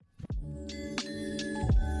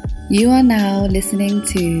You are now listening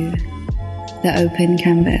to The Open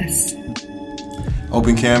Canvas.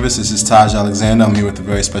 Open Canvas, this is Taj Alexander. I'm here with a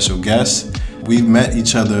very special guest. We met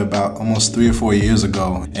each other about almost 3 or 4 years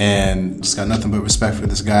ago, and just got nothing but respect for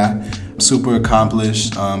this guy. Super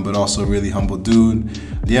accomplished, but also a really humble dude.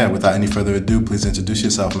 Yeah, without any further ado, please introduce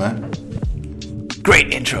yourself, man.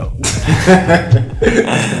 Great intro.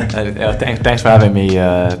 Thanks for having me,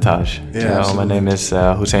 Taj. Yeah, my name is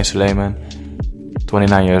Hussein Suleiman,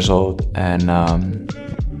 29 years old, and I'm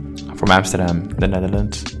from Amsterdam, the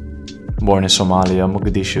Netherlands. Born in Somalia,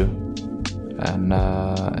 Mogadishu, and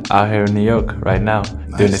out here in New York right now,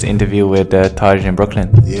 doing this interview with Taj in Brooklyn.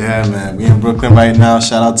 Yeah, man, we in Brooklyn right now.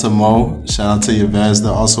 Shout out to Mo, shout out to Yvez,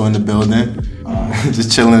 they're also in the building,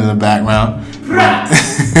 just chilling in the background.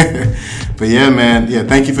 But yeah, man,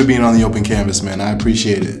 thank you for being on the Open Canvas, man. I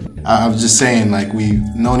appreciate it. I was just saying, like, we've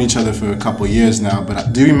known each other for a couple of years now,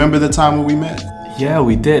 but do you remember the time when we met? Yeah,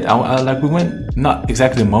 we did. We went, not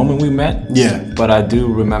exactly the moment we met. Yeah. But I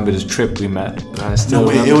do remember this trip we met.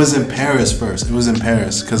 It was in Paris first. It was in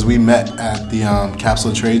Paris because we met at the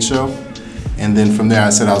Capsule Trade Show. And then from there,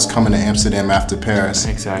 I said I was coming to Amsterdam after Paris.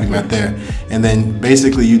 Exactly. We met there. And then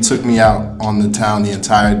basically you took me out on the town the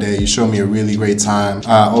entire day. You showed me a really great time.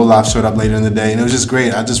 Olaf showed up later in the day, and it was just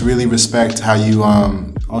great. I just really respect how you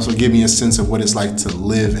also give me a sense of what it's like to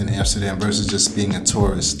live in Amsterdam versus just being a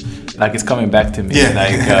tourist. Like, it's coming back to me.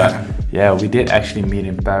 Yeah. We did actually meet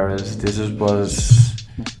in Paris. This was,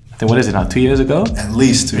 I think, what is it now, 2 years ago? At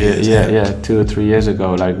least 2 years. Yeah, 2 or 3 years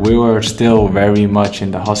ago. Like, we were still very much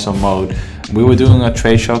in the hustle mode. We were doing a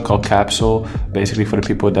trade show called Capsule. Basically, for the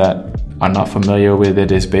people that are not familiar with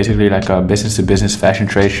it, it's basically like a business-to-business fashion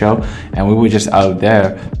trade show, and we were just out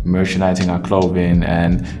there merchandising our clothing,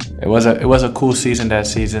 and it was a cool season that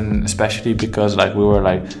season, especially because we were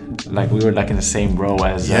in the same row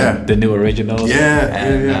as the new originals.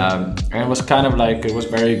 And it was kind of like, it was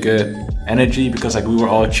very good energy because we were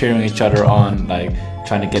all cheering each other on,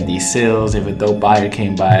 trying to get these sales. If a dope buyer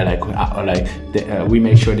came by, we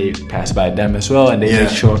made sure they passed by them as well, and they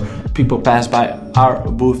made sure people passed by our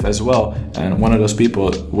booth as well. And one of those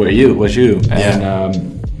people was you.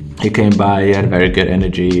 And he came by, he had very good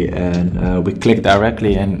energy, and we clicked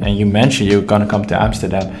directly. And you mentioned you're gonna come to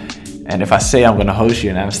Amsterdam. And if I say I'm gonna host you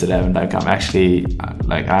in Amsterdam, I'm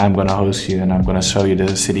gonna host you, and I'm gonna show you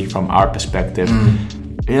the city from our perspective.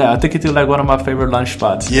 Yeah, I took it to one of my favorite lunch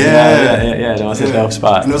spots. Yeah, that was a dope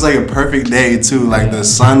spot. And it was a perfect day too. The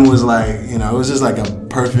sun was it was just a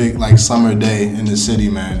perfect summer day in the city,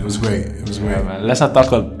 man. It was great. Yeah, man. Let's not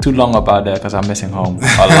talk too long about that because I'm missing home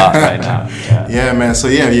a lot right now. Yeah, man. So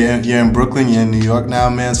you're in Brooklyn, you're in New York now,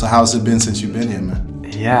 man. So how's it been since you've been here, man?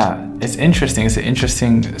 Yeah, it's interesting. It's an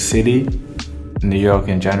interesting city, New York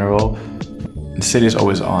in general. The city is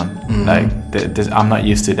always on. I'm not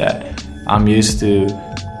used to that. I'm used to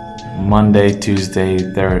Monday, Tuesday,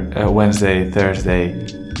 Wednesday, Thursday.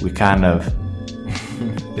 We kind of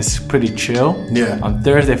it's pretty chill. Yeah. On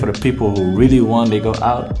Thursday, for the people who really want, they go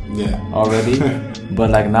out. Yeah. Already.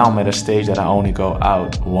 But now I'm at a stage that I only go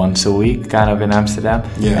out once a week, kind of in Amsterdam.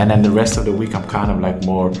 Yeah. And then the rest of the week I'm kind of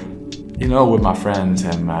more, with my friends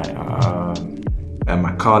and my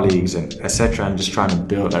colleagues and etc. And just trying to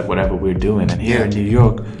build whatever we're doing. And here in New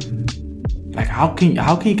York, how can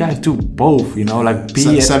you guys do both? Be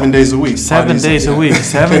 7 days a week. 7 days a week.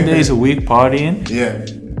 7 days a week partying. Yeah.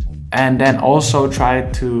 And then also try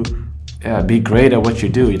to be great at what you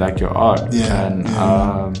do, your art. Yeah. And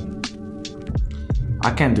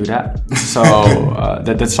I can't do that. So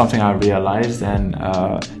that's something I realized. And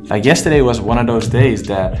yesterday was one of those days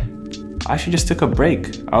that I actually just took a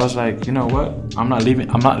break. I was like, you know what? I'm not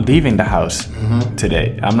leaving the house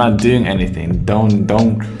today. I'm not doing anything.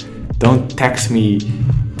 Don't text me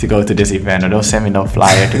to go to this event, or don't send me no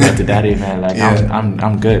flyer to go to that event.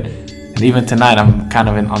 I'm good. And even tonight, I'm kind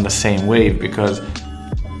of on the same wave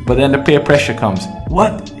but then the peer pressure comes.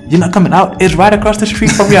 What? You're not coming out? It's right across the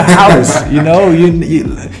street from your house. You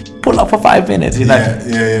pull up for 5 minutes. And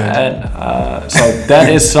so that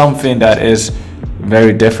is something that is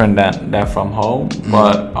very different than from home.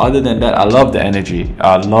 But other than that, I love the energy.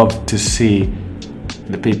 I love to see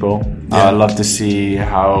the people. I love to see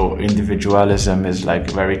how individualism is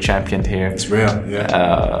very championed here. It's real,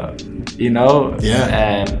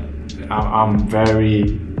 And I'm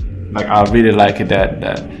very I really like it that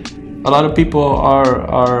a lot of people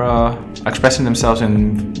are expressing themselves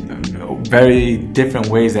in very different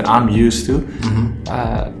ways that I'm used to.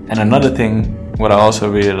 And another thing, what I also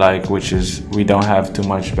really like, which is we don't have too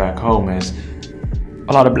much back home, is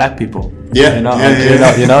a lot of black people. I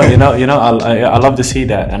love to see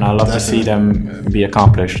that, and I love to see them be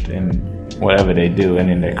accomplished in whatever they do and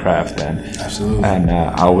in their craft. And Absolutely. And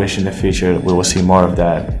I wish in the future we will see more of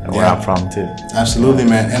that where I'm from too. Absolutely,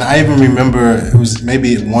 man. And I even remember it was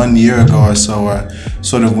maybe 1 year ago or so, or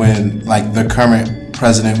sort of when like the current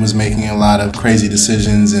president was making a lot of crazy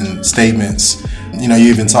decisions and statements. You know,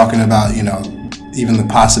 you've been talking about, you know, even the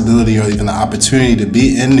possibility or even the opportunity to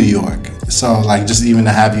be in New York. So like just even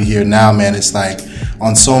to have you here now, man, it's like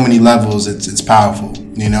on so many levels, it's powerful.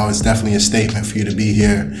 You know, it's definitely a statement for you to be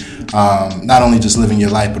here. Not only just living your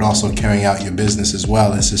life, but also carrying out your business as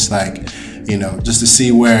well. It's just like, you know, just to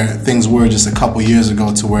see where things were just a couple years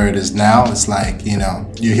ago to where it is now. It's like, you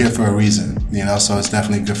know, you're here for a reason, you know, so it's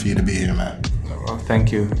definitely good for you to be here, man. Well,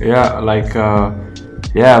 thank you. Yeah, like,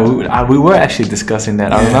 we were actually discussing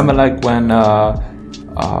that. I remember like when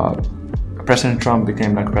President Trump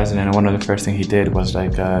became like president, and one of the first things he did was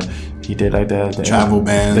like he did like the travel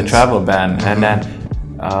ban. The travel ban,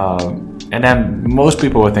 and then most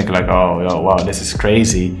people would think like, oh wow, this is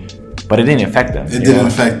crazy, but it didn't affect them. It didn't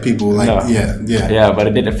affect people like but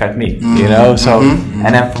it did affect me, you know. So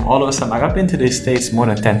and then from all of a sudden, like I've been to the States more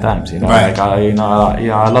than 10 times, you know. Right. Like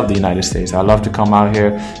I love the United States. I love to come out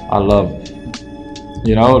here. I love,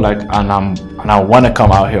 you know, like and I want to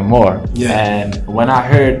come out here more. Yeah. And when I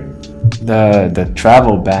heard the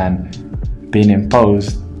travel ban being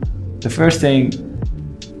imposed, the first thing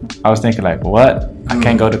I was thinking like, what? I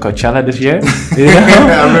can't go to Coachella this year? You know?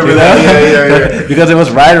 I remember that. Yeah. Because it was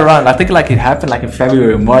right around, I think like it happened like in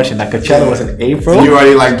February or March, and like Coachella was in April. So you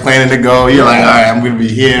already like planning to go. You're like, all right, I'm going to be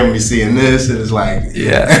here. I'm going to be seeing this. And it's like...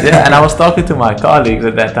 Yeah. And I was talking to my colleagues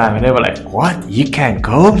at that time, and they were like, what? You can't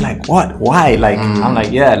go? Like what? Why? Like I'm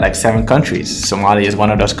like, yeah, like 7 countries. Somalia is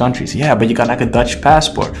one of those countries. Yeah, but you got like a Dutch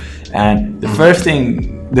passport. And the first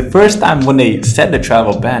time when they said the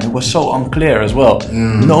travel ban, it was so unclear as well.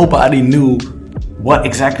 Nobody knew what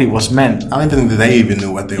exactly was meant. I don't think that they even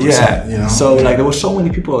knew what they were saying, you know? So like there was so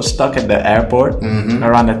many people stuck at the airport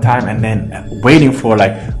around that time, and then waiting for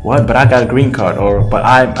like, what? But I got a green card, or but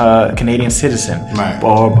I'm a Canadian citizen. Right.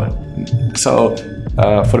 So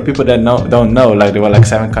for the people that don't know, like there were like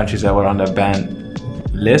 7 countries that were on the ban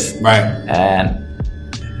list. Right.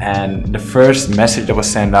 And the first message that was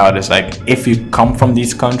sent out is like, if you come from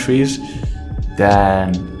these countries,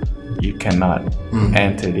 then you cannot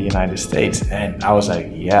enter the United States. And I was like,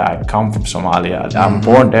 yeah, I come from Somalia. I'm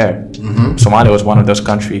born there. Somalia was one of those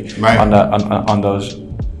countries on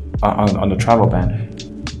the travel ban.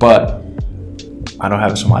 But I don't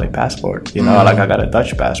have a Somali passport. You know, like I got a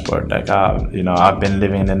Dutch passport. Like you know, I've been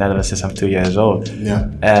living in the Netherlands since I'm 2 years old. Yeah.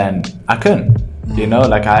 And I couldn't. You know,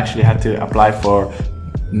 like I actually had to apply for,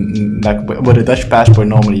 like with a Dutch passport,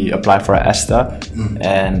 normally you apply for a ESTA,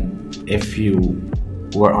 and if you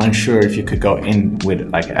were unsure if you could go in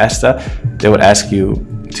with like ESTA, they would ask you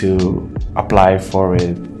to apply for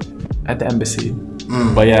it at the embassy.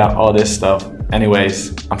 But yeah, all this stuff.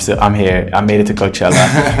 Anyways, I'm here. I made it to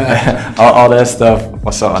Coachella. all that stuff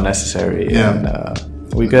was so unnecessary. Yeah.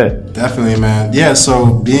 And we good. Definitely, man. Yeah.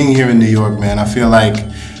 So being here in New York, man, I feel like,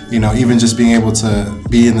 you know, even just being able to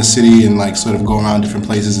be in the city and like sort of go around different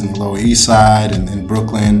places in the Lower East Side and in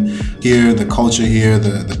Brooklyn, here, the culture here,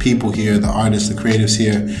 the people here, the artists, the creatives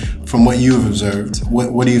here, from what you've observed,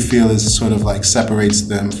 what do you feel is sort of like separates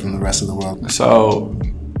them from the rest of the world? So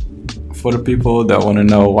for the people that want to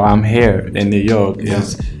know why I'm here in New York,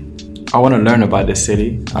 is I want to learn about the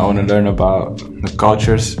city. I want to learn about the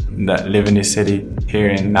cultures that live in this city here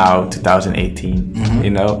in now 2018. You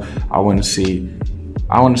know, I want to see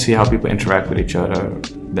how people interact with each other,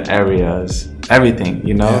 the areas, everything,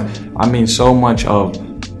 you know? I mean, so much of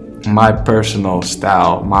my personal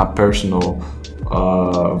style, my personal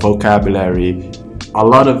vocabulary, a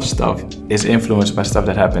lot of stuff is influenced by stuff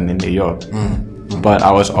that happened in New York. But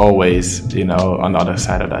I was always, you know, on the other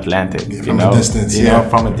side of the Atlantic. From a distance, you know,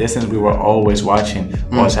 from a distance, we were always watching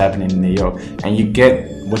what's happening in New York. And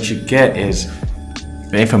what you get is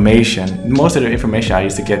the information. Most of the information I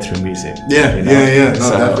used to get through music. Yeah, you know? No,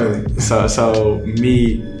 definitely. So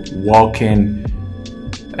me walking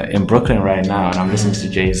in Brooklyn right now, and I'm listening to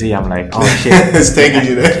Jay-Z, I'm like, oh shit, it's taking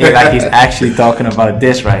you there. Yeah, like he's actually talking about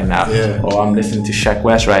this right now. Yeah. Or I'm listening to Sheck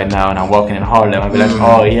West right now, and I'm walking in Harlem. I'll be like,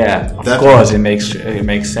 oh yeah, of Definitely. course it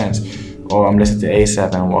makes sense. Or I'm listening to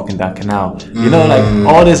A$AP and I'm walking down Canal. You know, like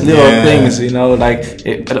all these little things, you know, like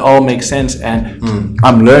it all makes sense. And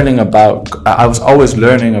I'm learning I was always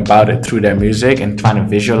learning about it through their music and trying to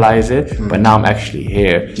visualize it. But now I'm actually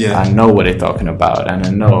here. Yeah. I know what they're talking about. And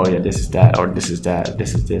I know, yeah, this is that, or this is that,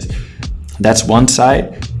 this is this. That's one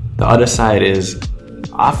side. The other side is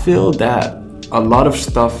I feel that a lot of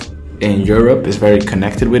stuff in Europe is very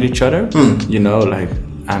connected with each other. You know, like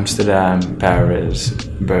Amsterdam, Paris,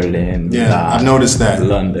 Berlin, Yeah, Milan, I've noticed that.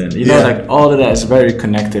 London. You know, like all of that is very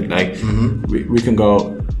connected. Like we can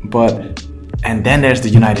go, but and then there's the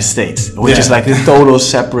United States, which is like this total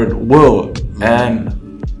separate world. And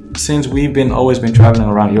since we've always been traveling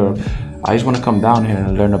around Europe, I just want to come down here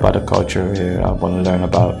and learn about the culture here. I want to learn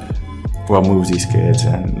about what moves these kids,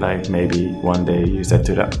 and like maybe one day use that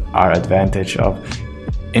to our advantage of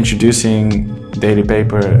introducing Daily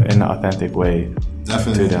Paper in an authentic way.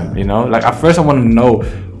 Definitely. To them, you know, like at first I want to know,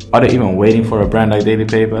 are they even waiting for a brand like Daily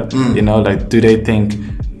Paper? You know, like do they think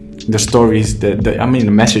the stories the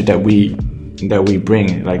message that we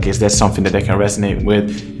bring, like is that something that they can resonate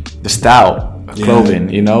with? The style of clothing,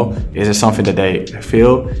 you know, is it something that they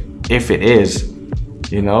feel? If it is,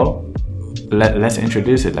 you know, let's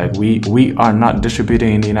introduce it. Like we are not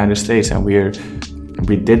distributing in the United States, and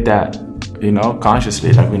we did that, you know,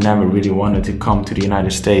 consciously. Like we never really wanted to come to the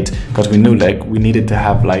United States because we knew like we needed to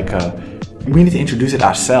have we need to introduce it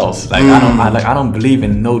ourselves. Like I don't believe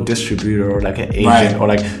in no distributor or like an agent or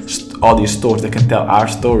like all these stores that can tell our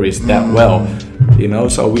stories that well, you know.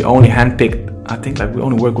 So we only handpicked. I think like we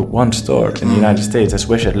only work with one store in the United States. That's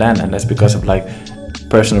Wish Atlanta, and that's because of like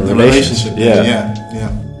personal relationship. Yeah.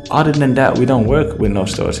 Other than that, we don't work with no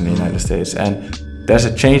stores in the United States, and there's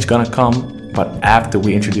a change gonna come, but after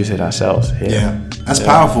we introduce it ourselves here. Yeah, that's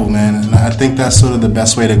powerful, man, and I think that's sort of the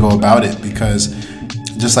best way to go about it, because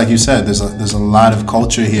just like you said, there's a lot of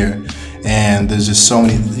culture here, and there's just so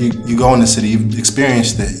many. You go in the city, you've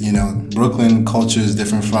experienced it. You know, Brooklyn culture is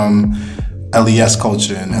different from LES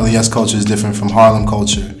culture, and LES culture is different from Harlem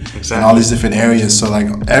culture. Exactly. And all these different areas. So like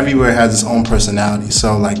everywhere has its own personality.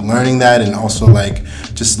 So like learning that, and also like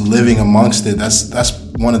just living amongst it, that's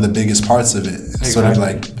one of the biggest parts of it. It's exactly. Sort of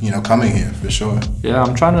like, you know, coming here for sure. Yeah,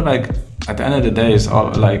 I'm trying to like, at the end of the day, it's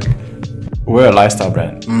all like, we're a lifestyle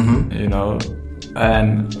brand, you know,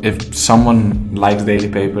 and if someone likes Daily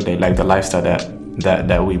Paper, they like the lifestyle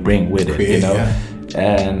that we bring with it, you know.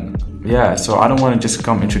 And yeah, so I don't want to just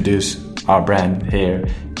come introduce our brand here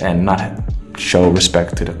and not show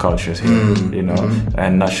respect to the cultures here, you know,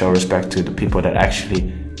 and not show respect to the people that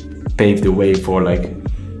actually paved the way for like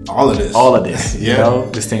all of this, you know,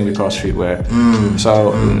 this thing we call streetwear.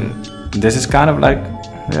 So this is kind of like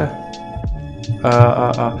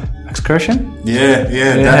excursion. Yeah,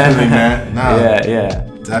 definitely, man.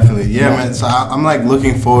 Definitely, man. So I'm like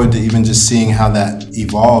looking forward to even just seeing how that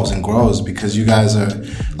evolves and grows, because you guys are,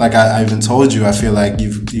 like I even told you, I feel like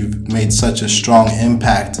you've made such a strong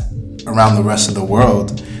impact around the rest of the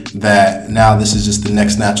world that now this is just the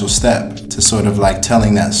next natural step to sort of like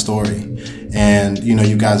telling that story. And you know,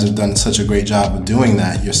 you guys have done such a great job of doing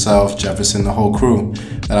that, yourself, Jefferson, the whole crew,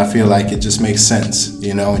 that I feel like it just makes sense,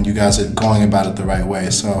 you know, and you guys are going about it the right way.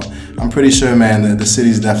 So I'm pretty sure, man, that the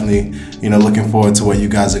city's definitely, you know, looking forward to what you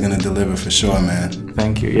guys are going to deliver for sure, man.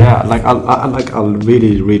 Thank you. Yeah, like I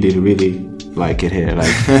really, really, really like it here.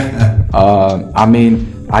 Like, I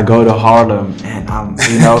mean, I go to Harlem and I'm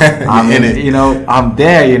in it. You know, I'm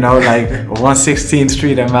there, you know, like 116th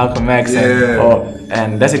Street and Malcolm X.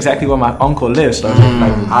 And that's exactly where my uncle lives. So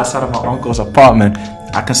like outside of my uncle's apartment,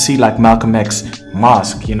 I can see like Malcolm X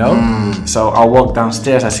mosque, you know. So I walk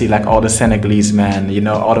downstairs, I see like all the Senegalese men, you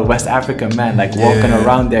know, all the West African men like walking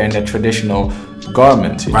around there in their traditional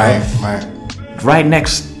garments, you know? Right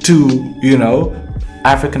next to, you know,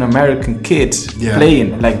 African American kids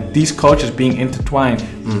playing, like these cultures being intertwined,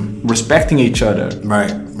 respecting each other.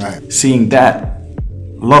 Right. Seeing that,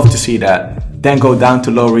 love to see that. Then go down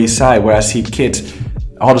to Lower East Side where I see kids,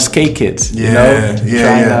 all the skate kids, you know,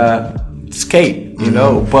 trying to skate, you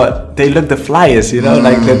know, but they look the flyest, you know,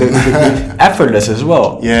 like the effortless as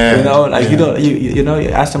well. You know, like you know, you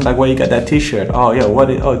ask them like, where you got that T-shirt? Oh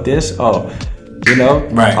yeah, this? Oh, you know,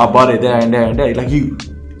 I bought it there and there and there. Like you,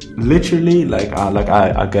 literally,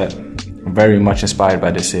 I get very much inspired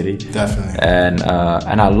by the city. Definitely. And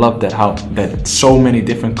I love that so many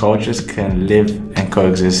different cultures can live and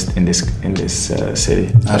coexist in this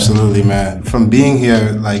city. Absolutely, man. From being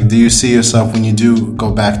here, like, do you see yourself when you do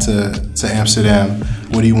go back to Amsterdam?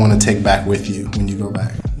 What do you want to take back with you when you go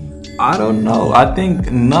back? I don't know. I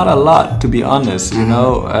think not a lot, to be honest. You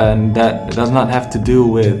know, and that does not have to do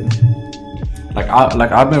with.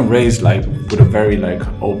 I've been raised like with a very like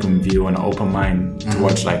open view and open mind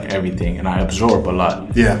towards like everything, and I absorb a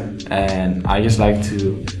lot. And I just like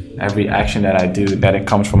to, every action that I do, that it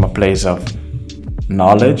comes from a place of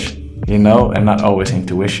knowledge, you know, and not always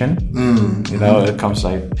intuition. You know, it comes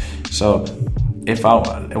like, so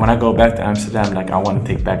when I go back to Amsterdam, like I want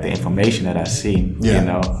to take back the information that I've seen. You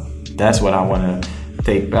know, that's what I want to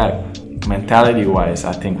take back. Mentality wise,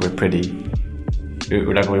 I think we're pretty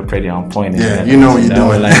we're pretty on point. Yeah, you know what you're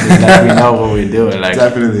doing. Like we know what we're doing. Like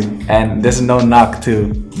definitely. And there's no knock to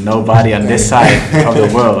nobody on this side of the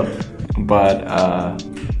world, but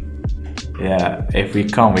yeah, if we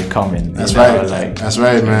come, we come in. That's right. Like, that's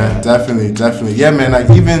right, man. Yeah. Definitely. Yeah, man. Like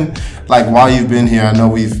even like while you've been here, I know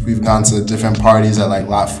we've gone to different parties at like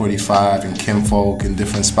Lot 45 and Kinfolk and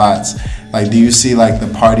different spots. Like, do you see like the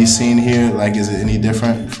party scene here? Like, is it any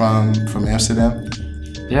different from Amsterdam?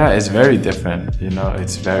 Yeah, it's very different. You know,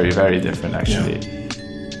 it's very, very different actually.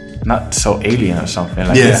 Yeah. Not so alien or something.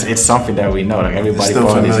 Like it's something that we know. Like everybody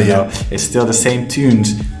parties, you know. It's still the same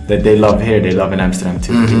tunes that they love here. They love in Amsterdam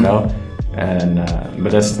too. Mm-hmm. You know. And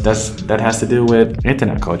but that has to do with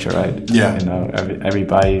internet culture, right? Yeah. You know,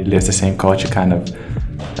 everybody lives the same culture kind of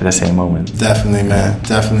at the same moment. Definitely, man.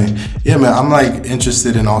 Definitely. Yeah, man. I'm like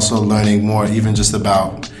interested in also learning more, even just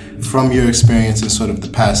about from your experience in sort of the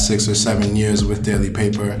past 6 or 7 years with Daily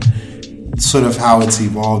Paper, sort of how it's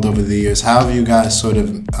evolved over the years. How have you guys sort of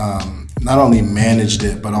not only managed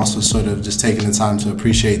it, but also sort of just taken the time to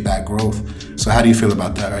appreciate that growth? So how do you feel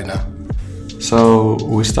about that right now? So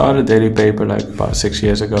we started Daily Paper like about 6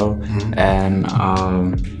 years ago, mm-hmm.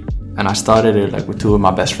 and I started it like with 2 of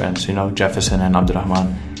my best friends, you know, Jefferson and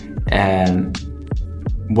Abdurrahman. And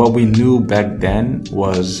what we knew back then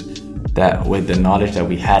was that with the knowledge that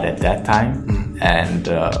we had at that time and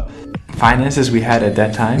finances we had at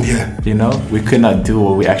that time, you know, we could not do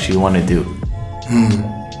what we actually want to do.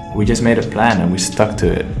 We just made a plan and we stuck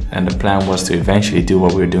to it. And the plan was to eventually do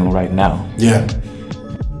what we're doing right now. Yeah.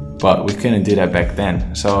 But we couldn't do that back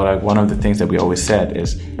then. So like one of the things that we always said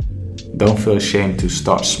is don't feel ashamed to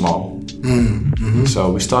start small. Mm-hmm.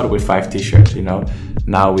 So we started with 5 t-shirts, you know.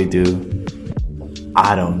 Now we do,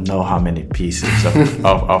 I don't know how many pieces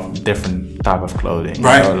of different type of clothing.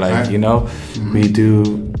 Right. So like, you know, we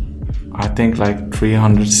do, I think like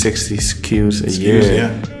 360 SKUs a year.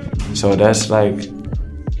 Yeah. So that's like,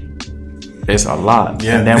 it's a lot.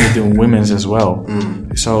 Yeah. And then we're doing women's as well.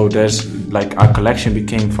 So there's like our collection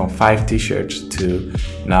became from 5 t-shirts to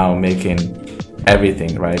now making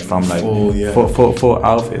everything, right? From like full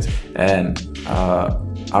outfits. And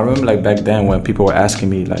I remember like back then when people were asking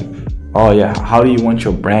me like, oh yeah, how do you want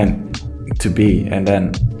your brand to be? And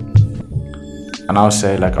I'll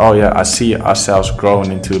say like, oh yeah, I see ourselves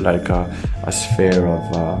growing into like a sphere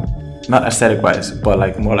of not aesthetic wise, but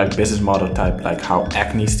like more like business model type, like how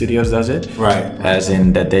Acne Studios does it. Right. As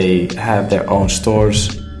in that they have their own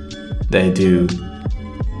stores, they do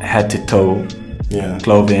head to toe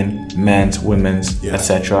clothing, men's, women's,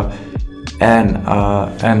 etc.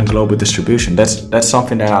 And global distribution. That's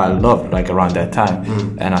something that I loved like around that time,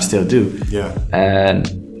 and I still do. Yeah.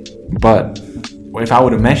 But if I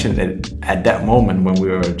would have mentioned it at that moment when we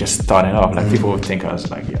were just starting off, like people would think I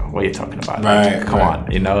was like, yo, what are you talking about? Right. Like, come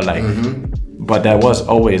on, you know, like. But that was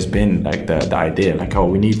always been like the idea, like, oh,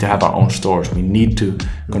 we need to have our own stores. We need to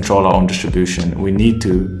control our own distribution. We need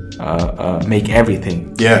to make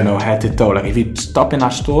everything, you know, head to toe. Like if you stop in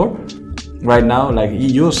our store right now, like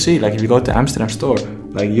you'll see, like if you go to Amsterdam store,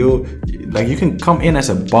 like you can come in as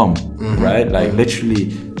a bum, right? Like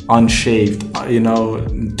literally unshaved, you know,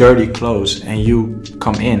 dirty clothes, and you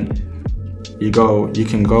come in. You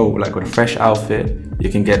can go like with a fresh outfit. You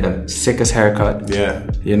can get the sickest haircut. Yeah.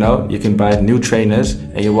 You know, you can buy new trainers,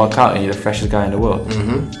 and you walk out and you're the freshest guy in the world.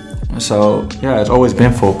 So yeah, it's always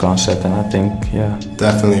been full concept, and I think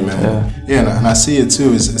definitely, man. Yeah, and I see it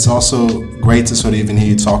too. It's also great to sort of even hear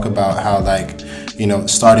you talk about how, like, you know,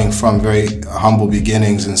 starting from very humble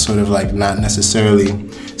beginnings and sort of like not necessarily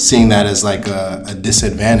seeing that as like a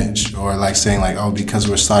disadvantage, or like saying like, oh, because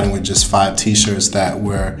we're starting with just 5 t-shirts that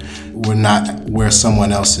we're not where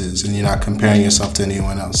someone else is, and you're not comparing yourself to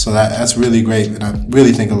anyone else. So that's really great, and I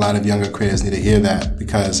really think a lot of younger creators need to hear that,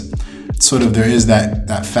 because sort of there is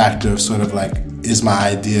that factor of sort of like, is my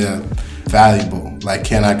idea valuable? Like,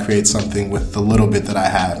 can I create something with the little bit that I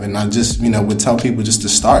have? And I just, you know, would tell people just to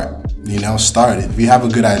start. You know, start it. If you have a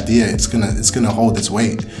good idea, it's gonna hold its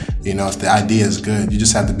weight. You know, if the idea is good, you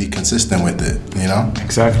just have to be consistent with it. You know.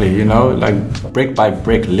 Exactly. You know, like brick by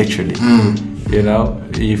brick, literally. You know,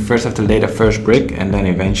 you first have to lay the first brick, and then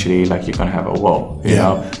eventually, like, you're gonna have a wall. You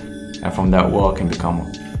know, and from that wall can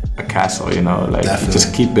become a castle. You know, like you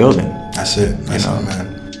just keep building. That's it. That's it,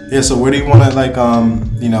 man. Yeah. So where do you want to like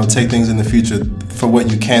you know, take things in the future for what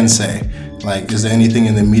you can say? Like, is there anything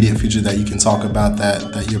in the immediate future that you can talk about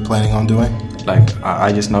that you're planning on doing? Like,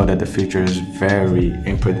 I just know that the future is very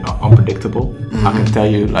unpredictable. I can tell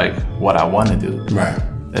you, like, what I want to do. Right.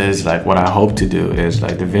 Is, like, what I hope to do is,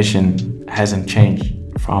 like, the vision hasn't changed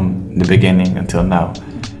from the beginning until now.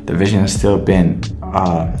 The vision has still been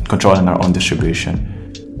controlling our own distribution.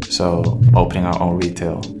 So opening our own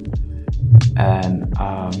retail. And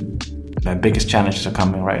the biggest challenges are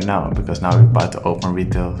coming right now because now we're about to open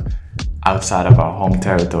retail outside of our home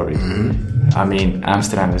territory. I mean,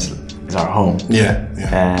 Amsterdam is our home. Yeah.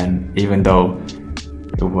 And even though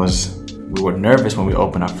we were nervous when we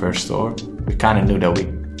opened our first store, we kind of knew that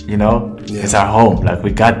it's our home. Like,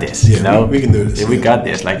 we got this. Yeah, we can do this. Yeah, we got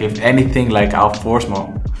this. Like, if anything, like, I'll force my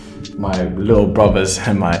little brothers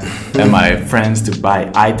and my friends to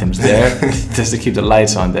buy items there just to keep the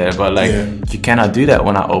lights on there. But like, you cannot do that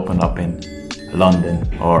when I open up in London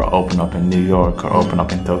or open up in New York or open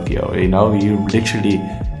up in Tokyo. You literally,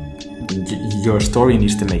 your story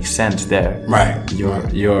needs to make sense there. Right.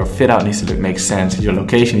 Your fit out needs to make sense. Your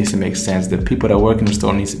location needs to make sense. The people that work in the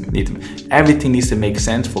store everything needs to make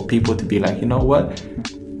sense for people to be like, you know what?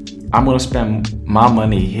 I'm gonna spend my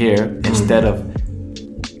money here instead of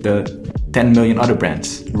the 10 million other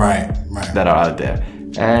brands that are out there.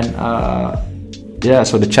 And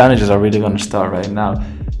so the challenges are really going to start right now.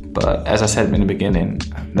 But as I said in the beginning,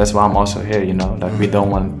 that's why I'm also here, like we don't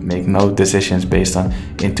want to make no decisions based on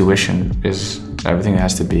intuition. Everything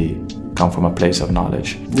has to come from a place of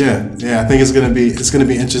knowledge. Yeah, I think it's gonna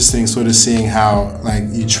be interesting sort of seeing how like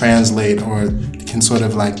you translate or can sort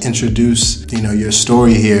of like introduce your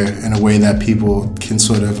story here in a way that people can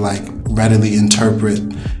sort of like readily interpret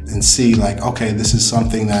and see like, okay, this is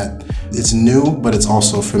something that it's new, but it's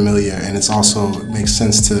also familiar, and it's also makes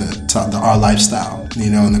sense to our lifestyle,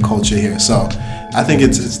 and the culture here. So I think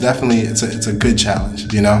it's definitely it's a good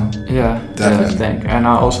challenge, Yeah, definitely. And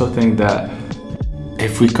I also think that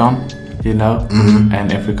if we come,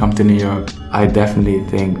 and if we come to New York, I definitely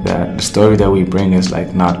think that the story that we bring is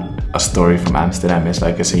like not a story from Amsterdam. It's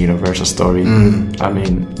a universal story.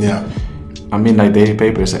 I mean, like Daily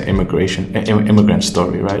Paper is an immigrant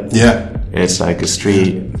story, right? Yeah. It's like it's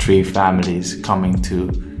three families coming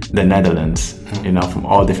to the Netherlands, from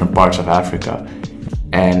all different parts of Africa,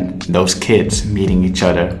 and those kids meeting each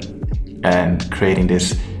other and creating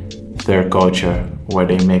this third culture where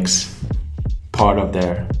they mix part of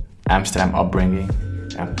their Amsterdam upbringing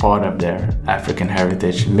and part of their African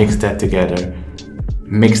heritage, mix that together,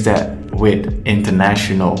 mix that with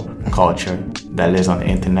international culture that lives on the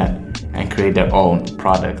internet, and create their own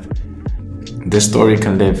product. This story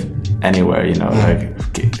can live anywhere, like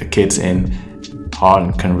kids in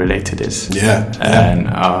Harlem can relate to this. And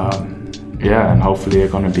hopefully they're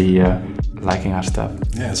gonna be liking our stuff.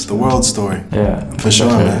 Yeah, it's the world story. Yeah, for sure,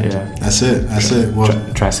 man. Yeah, that's it. Well,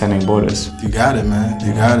 transcending borders. You got it, man.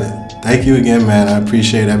 You got it. Thank you again, man. I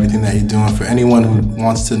appreciate everything that you're doing. For anyone who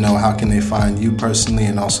wants to know, how can they find you personally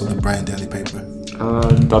and also the brand Daily Paper?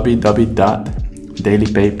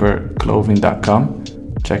 www.dailypaperclothing.com.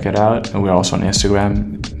 Check it out. And we're also on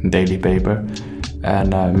Instagram, Daily Paper.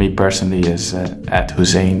 And me personally is at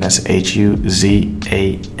Huzane. That's HUZANE.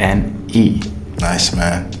 Nice,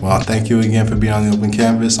 man. Well, thank you again for being on the Open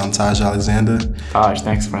Canvas. I'm Taj Alexander. Taj,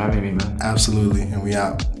 thanks for having me, man. Absolutely, and we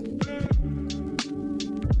out.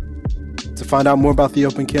 To find out more about the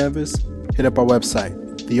Open Canvas, hit up our website,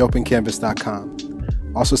 theopencanvas.com.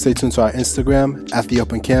 Also, stay tuned to our Instagram at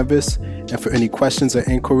theopencanvas, and for any questions or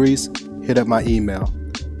inquiries, hit up my email,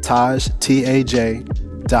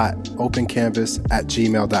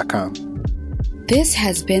 taj.opencanvas@gmail.com. This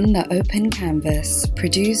has been The Open Canvas,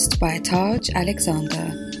 produced by Taj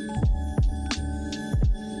Alexander.